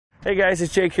Hey guys,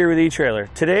 it's Jake here with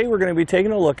eTrailer. Today we're going to be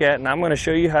taking a look at, and I'm going to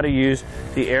show you how to use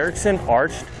the Erickson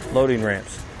arched loading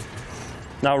ramps.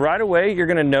 Now right away you're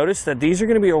going to notice that these are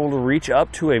going to be able to reach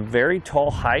up to a very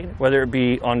tall height, whether it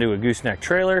be onto a gooseneck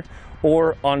trailer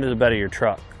or onto the bed of your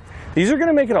truck. These are going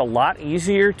to make it a lot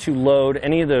easier to load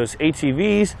any of those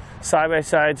ATVs,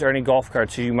 side-by-sides, or any golf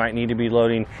carts that you might need to be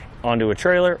loading onto a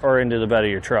trailer or into the bed of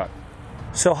your truck.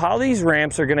 So how these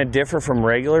ramps are going to differ from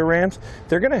regular ramps,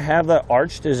 they're going to have the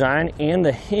arch design and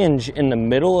the hinge in the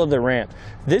middle of the ramp.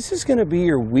 This is going to be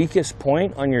your weakest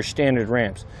point on your standard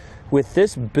ramps. With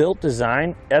this built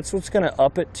design, that's what's going to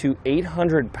up it to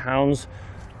 800 pounds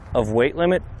of weight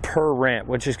limit per ramp,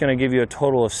 which is going to give you a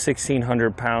total of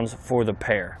 1,600 pounds for the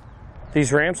pair.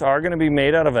 These ramps are going to be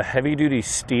made out of a heavy-duty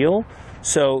steel,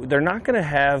 so they're not going to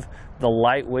have the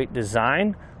lightweight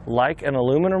design like an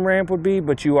aluminum ramp would be,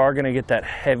 but you are going to get that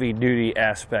heavy duty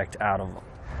aspect out of them.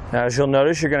 Now as you'll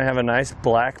notice, you're going to have a nice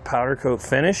black powder coat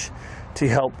finish to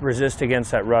help resist against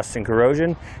that rust and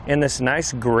corrosion, and this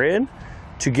nice grid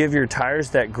to give your tires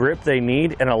that grip they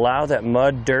need and allow that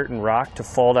mud, dirt, and rock to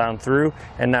fall down through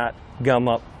and not gum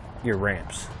up your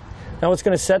ramps. Now what's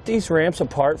going to set these ramps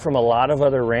apart from a lot of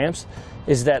other ramps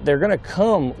is that they're going to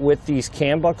come with these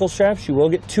cam buckle straps. You will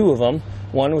get two of them,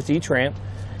 one with each ramp.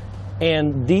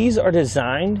 And these are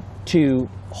designed to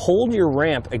hold your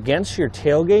ramp against your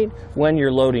tailgate when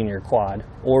you're loading your quad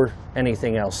or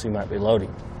anything else you might be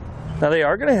loading. Now they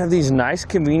are going to have these nice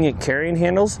convenient carrying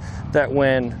handles that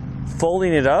when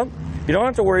folding it up, you don't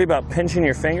have to worry about pinching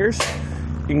your fingers.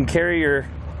 You can carry your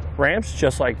ramps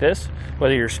just like this,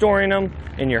 whether you're storing them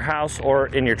in your house or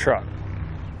in your truck.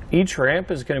 Each ramp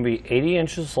is going to be 80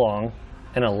 inches long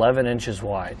and 11 inches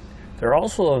wide. They're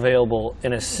also available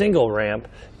in a single ramp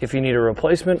if you need a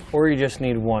replacement or you just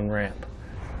need one ramp.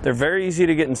 They're very easy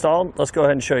to get installed. Let's go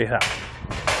ahead and show you how.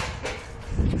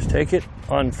 Just take it,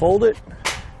 unfold it.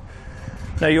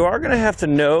 Now you are going to have to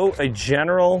know a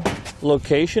general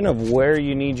location of where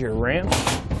you need your ramp.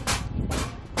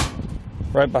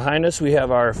 Right behind us we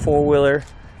have our four-wheeler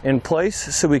in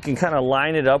place, so we can kind of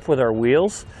line it up with our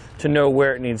wheels to know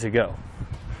where it needs to go.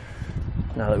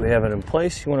 Now that we have it in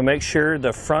place, you want to make sure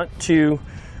the front two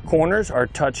corners are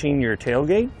touching your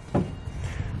tailgate.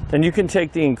 Then you can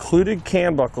take the included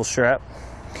cam buckle strap.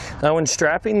 Now when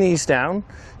strapping these down,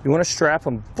 you want to strap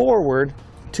them forward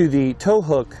to the tow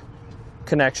hook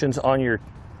connections on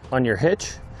your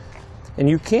hitch. And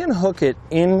you can hook it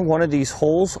in one of these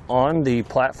holes on the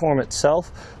platform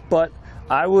itself, but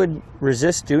I would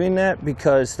resist doing that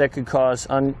because that could cause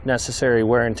unnecessary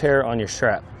wear and tear on your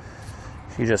strap.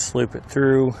 You just loop it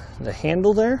through the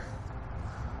handle there,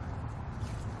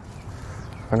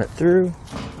 run it through,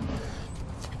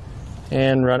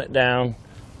 and run it down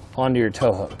onto your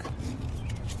tow hook.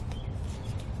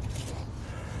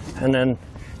 And then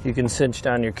you can cinch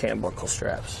down your cam buckle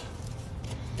straps.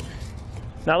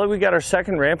 Now that we got our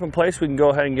second ramp in place, we can go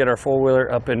ahead and get our four-wheeler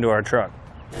up into our truck.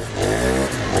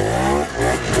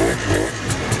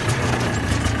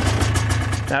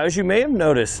 Now as you may have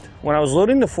noticed, when I was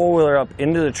loading the four-wheeler up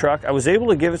into the truck, I was able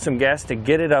to give it some gas to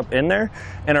get it up in there,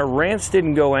 and our ramps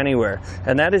didn't go anywhere.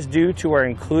 And that is due to our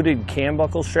included cam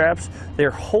buckle straps.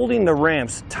 They're holding the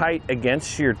ramps tight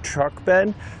against your truck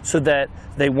bed so that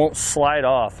they won't slide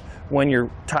off when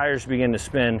your tires begin to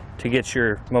spin to get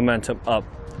your momentum up.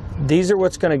 These are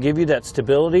what's going to give you that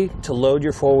stability to load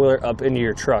your four-wheeler up into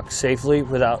your truck safely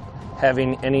without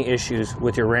having any issues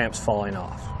with your ramps falling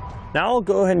off. Now I'll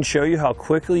go ahead and show you how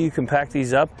quickly you can pack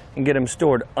these up and get them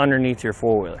stored underneath your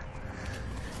four-wheeler.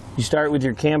 You start with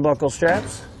your cam buckle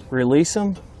straps, release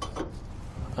them,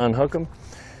 unhook them.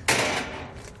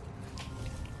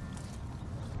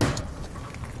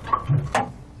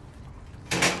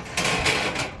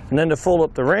 And then to fold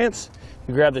up the ramps,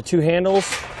 you grab the two handles,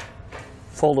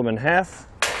 fold them in half,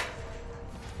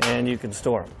 and you can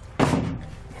store them.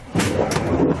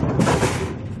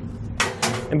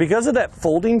 And because of that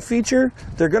folding feature,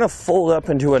 they're going to fold up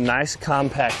into a nice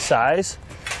compact size,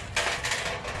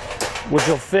 which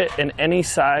will fit in any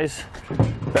size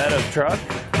bed of truck.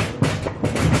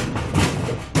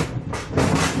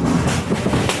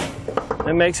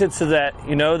 It makes it so that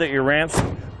you know that your ramps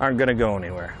aren't going to go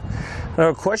anywhere. Now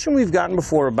a question we've gotten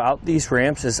before about these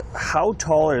ramps is how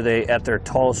tall are they at their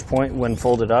tallest point when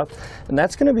folded up? And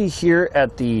that's going to be here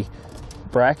at the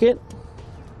bracket.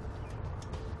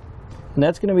 And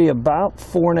that's going to be about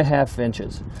 4.5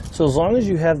 inches. So as long as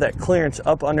you have that clearance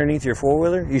up underneath your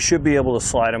four-wheeler, you should be able to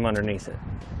slide them underneath it.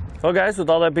 Well guys, with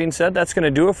all that being said, that's going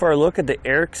to do it for our look at the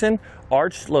Erickson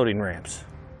arched loading ramps.